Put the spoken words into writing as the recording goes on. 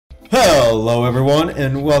Hello everyone,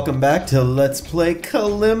 and welcome back to Let's Play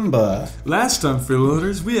Kalimba. Last time,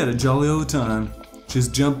 freeloaders, we had a jolly old time.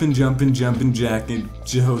 Just jumping, jacking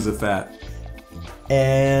Jehoshaphat.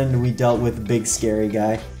 And we dealt with a big scary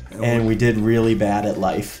guy, and we did really bad at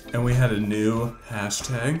life. And we had a new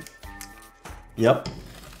hashtag. Yep.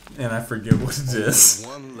 And I forget what it is.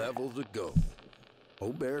 One level to go.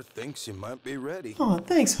 Hobear thinks you might be ready. Oh,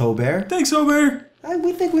 thanks, Hobear. Thanks, Hobear.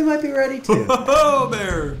 We think we might be ready too.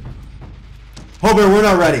 Hobear. Hobear, we're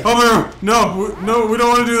not ready. Hobear, no, we don't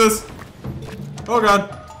want to do this. Oh God.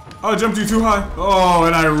 Oh, I jumped you too high. Oh,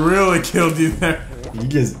 and I really killed you there. You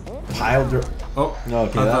just piled your... Oh,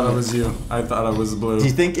 okay, I thought it was you. I thought I was blue. Do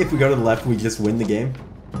you think if we go to the left, we just win the game?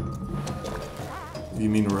 You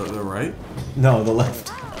mean the right? No, the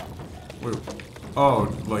left. Wait.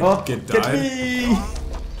 Oh, like get died? Get me!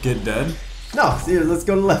 Get dead? No, see, let's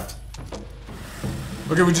go to the left.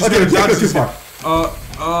 Okay, we just Okay, gotta we can't dodge go too this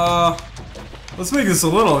far. Let's make this a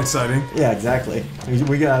little exciting. Yeah, exactly.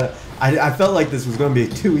 We gotta... I felt like this was going to be a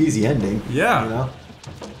too easy ending. Yeah. You know?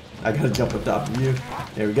 I gotta jump on top of you.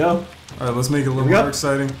 There we go. Alright, let's make it a little more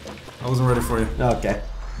exciting. I wasn't ready for you. Okay.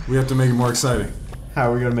 We have to make it more exciting. How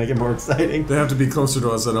are we gonna make it more exciting? They have to be closer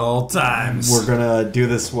to us at all times. We're gonna do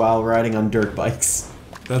this while riding on dirt bikes.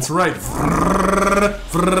 That's right.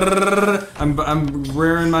 I'm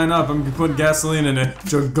rearing mine up. I'm putting gasoline in it.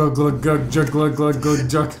 Jug glug glug glug jug glug glug glug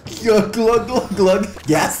jug. Glug glug glug glug.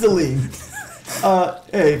 Gasoline.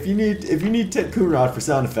 Hey, if you need Ted Coonrod for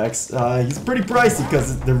sound effects, he's pretty pricey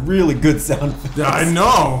because they're really good sound effects. Yeah, I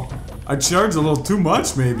know. I charged a little too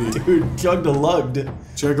much, maybe. Dude, chugged a lugged.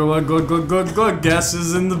 Chug a lug glug glug glug glug. Gas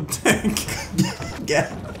is in the tank.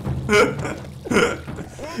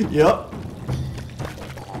 Yep.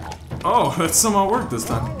 Oh, that somehow worked this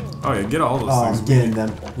time. Oh yeah, get all those things. I'm getting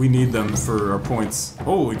them. We need them for our points.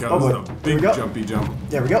 Holy cow, this is a big jumpy jump.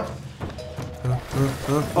 There we go.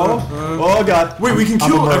 Oh God. Wait, we can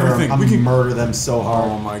kill everything. We can murder them so hard.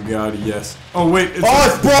 Oh my God, yes. Oh wait.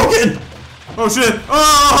 It's broken! Oh shit.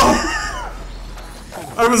 Oh!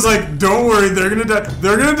 I was like, don't worry, they're gonna die.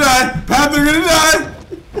 They're gonna die. Pat, they're gonna die.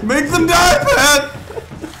 Make them die, Pat.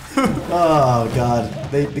 Oh God.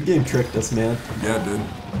 The game tricked us, man. Yeah, it did.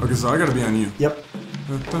 Okay, so I gotta be on you. Yep.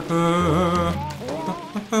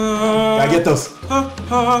 Gotta get those.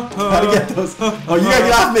 Gotta get those. Oh, you gotta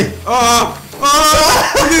get off me.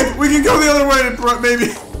 We can go the other way,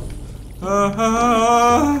 maybe.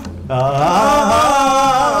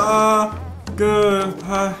 Good.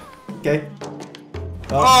 Okay.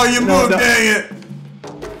 Oh, you no, moved, no. dang it.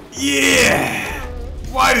 Yeah.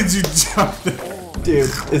 Why did you jump there? Dude,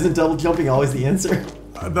 isn't double jumping always the answer?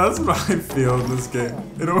 That's what I feel in this game.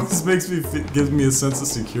 It always makes me gives me a sense of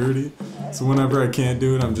security. So whenever I can't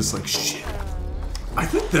do it, I'm just like, shit. I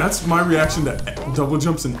think that's my reaction to double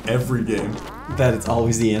jumps in every game. That it's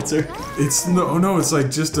always the answer? It's no, it's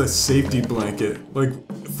like just a safety blanket. Like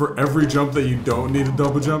for every jump that you don't need a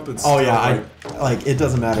double jump, it's like it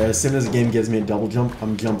doesn't matter. As soon as the game gives me a double jump,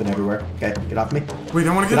 I'm jumping everywhere. Okay, get off me. Wait,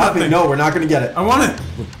 I want to get off that me. thing. No, we're not gonna get it. I want it.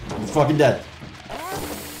 We're fucking dead.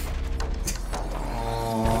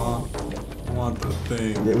 I want the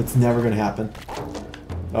thing. It's never gonna happen.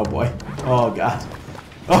 Oh boy. Oh God.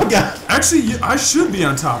 Oh God. Actually, I should be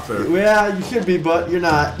on top there. Yeah, you should be, but you're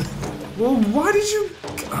not. Well, why did you?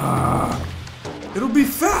 It'll be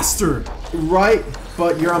faster. Right,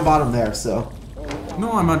 but you're on bottom there, so.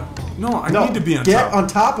 No, I'm on. No, I need to be on top. Get on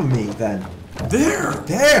top of me then. There.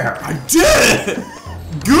 There. I did it.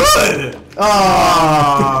 Good.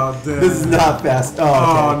 Oh, damn. This is not fast.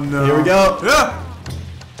 Oh, okay. No. Here we go. Yeah.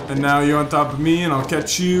 And now you're on top of me, and I'll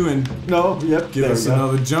catch you and give us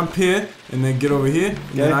another jump here, and then get over here.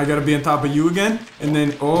 And then I gotta be on top of you again, and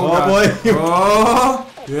then God. Boy. Oh,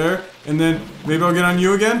 here, and then maybe I'll get on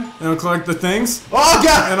you again, and I'll collect the things. Oh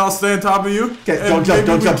God! And I'll stay on top of you. Okay, don't jump,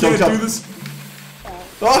 don't jump. Do this.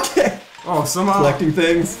 Okay. Oh, somehow. Collecting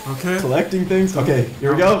things. Okay. Collecting things. Okay,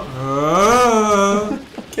 here we go. Okay.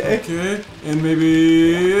 Okay, and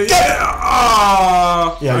maybe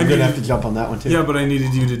yeah, you're gonna have to jump on that one too. Yeah, but I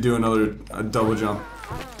needed you to do a double jump.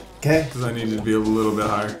 Okay. Because I needed to be a little bit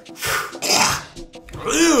higher.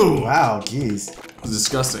 Ew! Wow, jeez. It was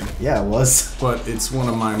disgusting. Yeah, it was. But it's one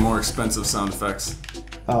of my more expensive sound effects.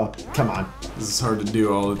 Oh, come on. This is hard to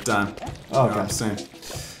do all the time. Oh, you know okay. what I'm saying?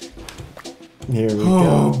 Here we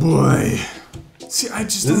Oh go. boy. See,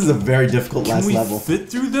 This is a very difficult last level. Can we fit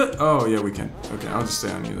through the? Oh yeah, we can. Okay, I'll just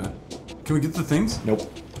stay on you then. Can we get the things? Nope.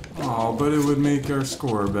 Oh, but it would make our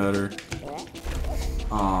score better.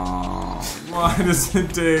 Oh, why does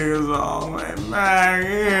it take us all the way back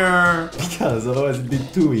here? Because otherwise it'd be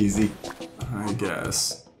too easy. I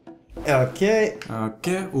guess. Okay.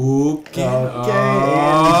 Okay. Okay.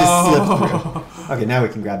 And we just slipped through. Okay, now we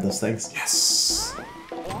can grab those things. Yes.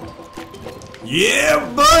 Yeah,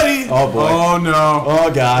 buddy. Oh boy. Oh no.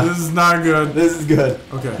 Oh god. This is not good. This is good.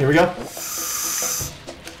 Okay. Here we go.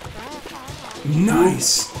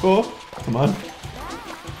 Nice. Oh, come on.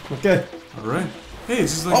 Okay. All right. Hey,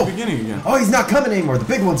 it's just like the beginning again. Oh, he's not coming anymore. The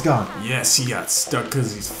big one's gone. Yes, he got stuck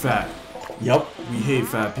because he's fat. Yep. We hate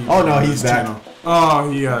fat people. Oh no, on he's this back. channel. Oh,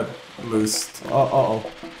 he got loosed. Uh-oh.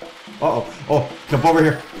 Uh-oh. Oh, jump over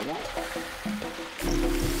here.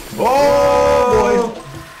 Oh, boy.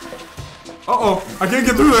 Uh-oh, I can't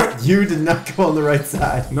get through there. You did not go on the right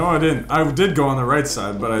side. No, I didn't. I did go on the right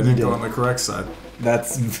side, but I didn't did. go on the correct side.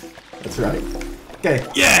 That's right. Okay.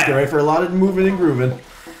 Yeah. Get ready for a lot of moving and grooving.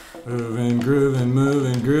 Moving, grooving,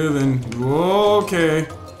 moving, grooving. Okay.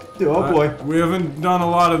 Dude, oh boy. We haven't done a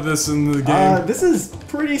lot of this in the game. This is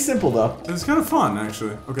pretty simple though. It's kind of fun,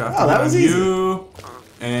 actually. Okay, I Oh, that was easy. you,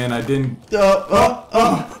 and I didn't. No.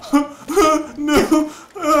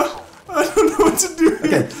 I don't know what to do.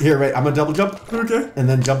 Okay, here, wait. I'm gonna double jump. Okay. And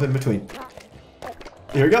then jump in between.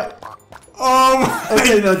 Here we go. Oh my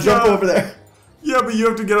Okay, now jump God. over there. Yeah, but you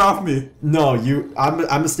have to get off me. No, I'm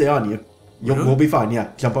gonna stay on you. Really? We'll be fine.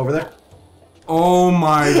 Yeah, jump over there. Oh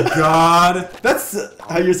my God. That's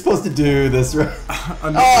how you're supposed to do this, right?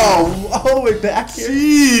 Oh, we're back here.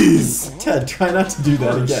 Jeez. Ted, try not to do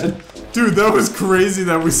that again. Dude, that was crazy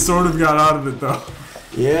that we sort of got out of it though.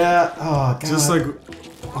 Yeah. Oh, God. Just like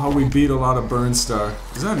how we beat a lot of Burnstar.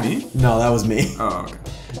 Is that me? No, that was me. Oh,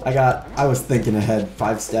 okay. I was thinking ahead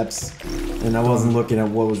 5 steps, and I wasn't looking at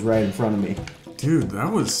what was right in front of me. Dude,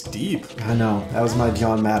 that was deep. I know. That was my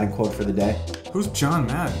John Madden quote for the day. Who's John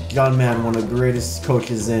Madden? John Madden, one of the greatest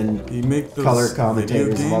coaches in You make those color video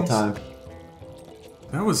commentators of all games? time.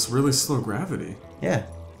 That was really slow gravity. Yeah.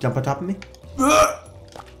 Jump on top of me.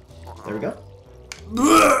 There we go.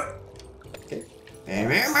 Okay.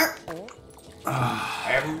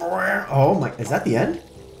 Oh my, is that the end?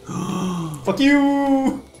 Fuck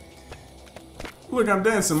you! Look, I'm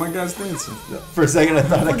dancing. My guy's dancing. For a second I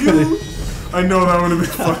thought I could've... I know that would have been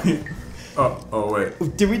funny. Oh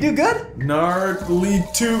wait. Did we do good? Gnarly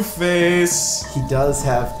Two-Face. He does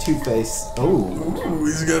have Two-Face. Oh. Ooh,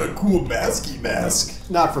 he's got a cool masky mask.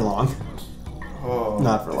 Not for long. Oh,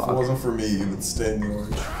 Not for long. If it wasn't for me, you would stay in the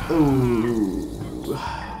orange. Ooh.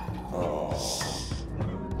 Oh.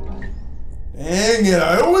 Dang it,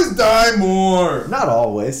 I always die more. Not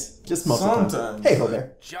always. Just most of the time. Sometimes. Hey,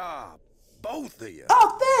 Hobert. Job, both of you.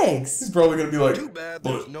 Oh, thanks! He's probably gonna be like, Too bad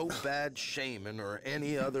there's no bad shaman or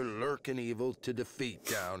any other lurking evil to defeat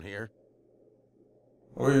down here.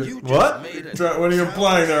 You just What? made a What are you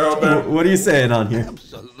implying there, Albert? What are you saying on here?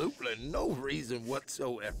 absolutely no reason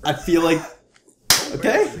whatsoever. I feel like... I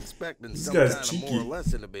Okay. was expecting some guy's kind of cheeky. moral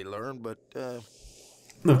lesson to be learned, but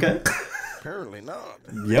Okay. apparently not.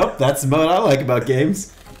 Yep, that's what I like about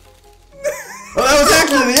games. Oh, that was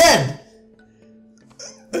actually the end!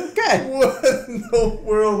 Okay. What in the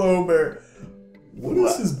world, Albert? What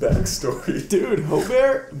is his backstory?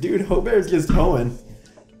 Dude, Hobert's just hoeing.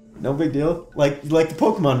 No big deal. Like the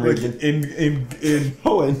Pokemon region. In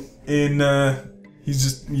Hoeing. he's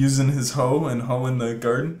just using his hoe and hoeing the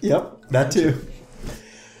garden. Yep, that too.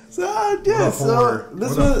 So yeah, What a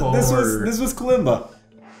whore. this was Kalimba.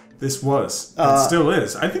 This was. It still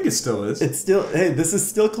is. I think it still is. It's still this is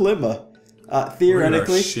still Kalimba. We're gonna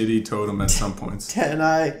Theoretically, shitty totem at some points. Ted and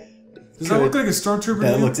I. Does that look like a stormtrooper?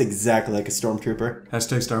 That to you? looks exactly like a stormtrooper.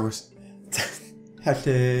 Hashtag Star Wars.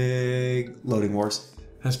 Hashtag loading wars.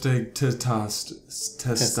 Hashtag testoster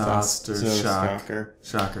shocker.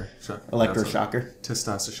 Electroshocker.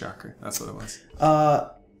 Testoster shocker. That's what it was.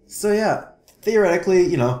 So yeah, theoretically,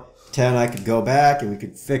 Ted and I could go back and we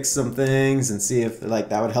could fix some things and see if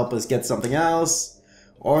that would help us get something else.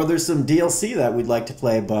 Or there's some DLC that we'd like to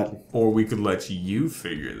play, but... Or we could let you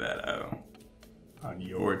figure that out. On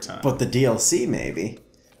your time. But the DLC, maybe.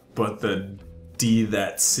 But the D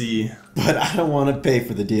that C. But I don't want to pay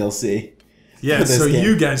for the DLC. Yeah, for this so game.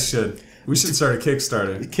 you guys should. We should start a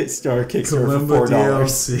Kickstarter. Kickstarter Kalimba for $4.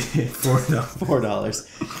 DLC. $4.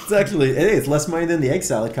 $4. It's actually, hey, it's less money than the egg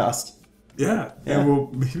salad cost. Yeah. Yeah.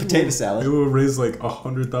 Potato salad. It will raise like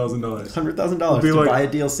 $100,000. $100,000 Be to like, buy a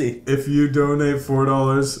DLC. If you donate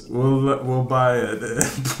 $4, we'll buy it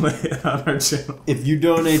and play it on our channel. If you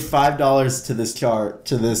donate $5 to this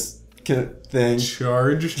thing,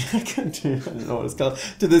 Charge? I don't know what it's called,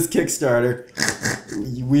 to this Kickstarter,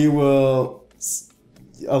 we will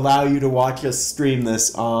allow you to watch us stream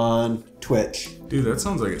this on Twitch. Dude, that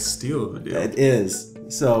sounds like a steal of a deal. It is.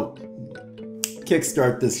 So,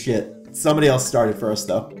 kickstart this shit. Somebody else started first,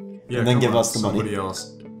 though. Yeah, and then come give on, us the money. Somebody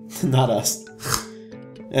else. Not us.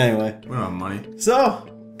 Anyway. We don't have money. So,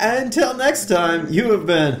 until next time, you have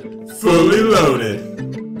been fully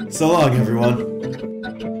loaded. So long, everyone.